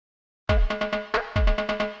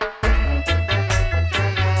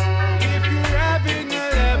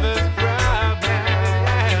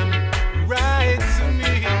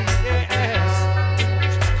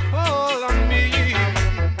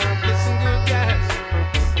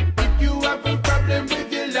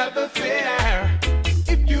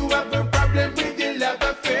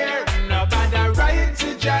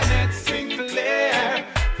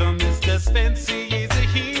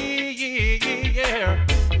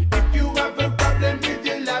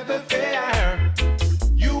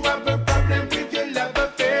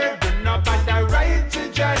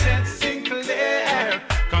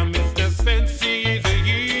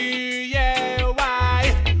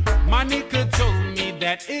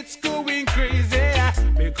that it's going crazy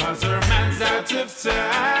because her man's out of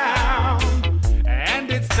town.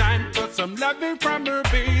 And it's time for some loving from her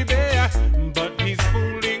baby, but he's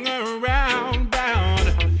fooling around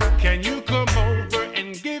bound. Can you come over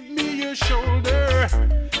and give me your shoulder?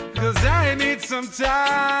 Cause I need some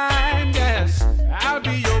time, yes. I'll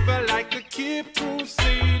be over like the Cape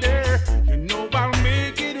Crusader. You know I'll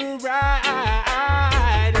make it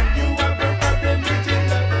right. If you have a problem with your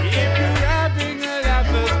lover, if you're having a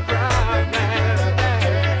lover's problem,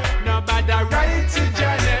 nobody write to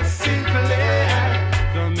Janet Sinclair.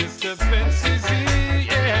 The Mr. Spence is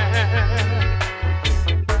here.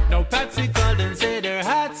 Now Patsy called and said her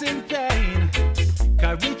heart's in pain.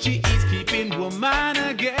 Richie is keeping woman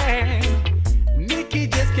again. Nikki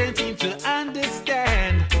just can't seem to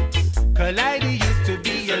understand. Kaleidi used to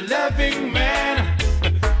be a loving man.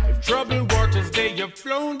 If troubled waters they have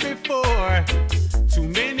flown before, too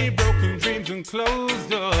many broken dreams and closed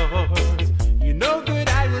doors. You know that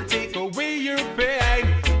I will take away your pain,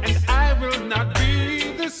 and I will not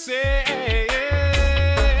be the same.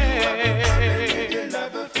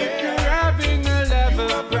 If you're having a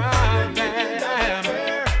lover's problem,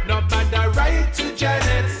 to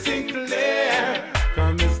Janet Sinclair,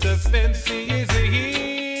 come Mr. Spence is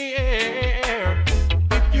here.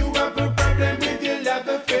 If you have a problem with your love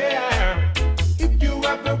affair, if you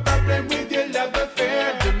have a problem with your love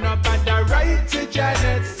affair, do not bother write to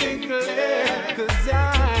Janet Sinclair, cause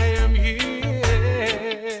I am here.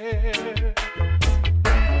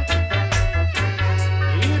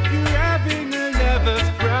 If you're having a lover's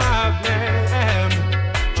problem,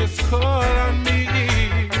 just call on me.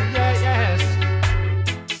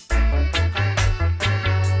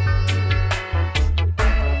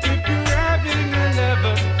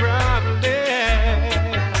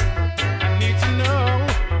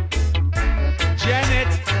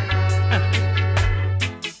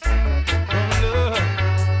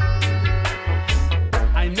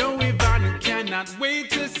 Wait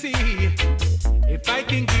to see if I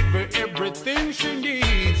can give her everything she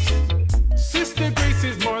needs. Sister Grace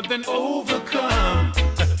is more than overcome,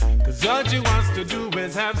 cause all she wants to do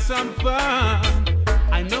is have some fun.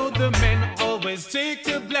 I know the men always take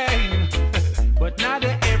the blame, but not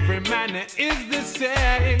every man is the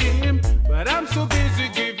same. But I'm so busy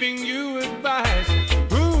giving you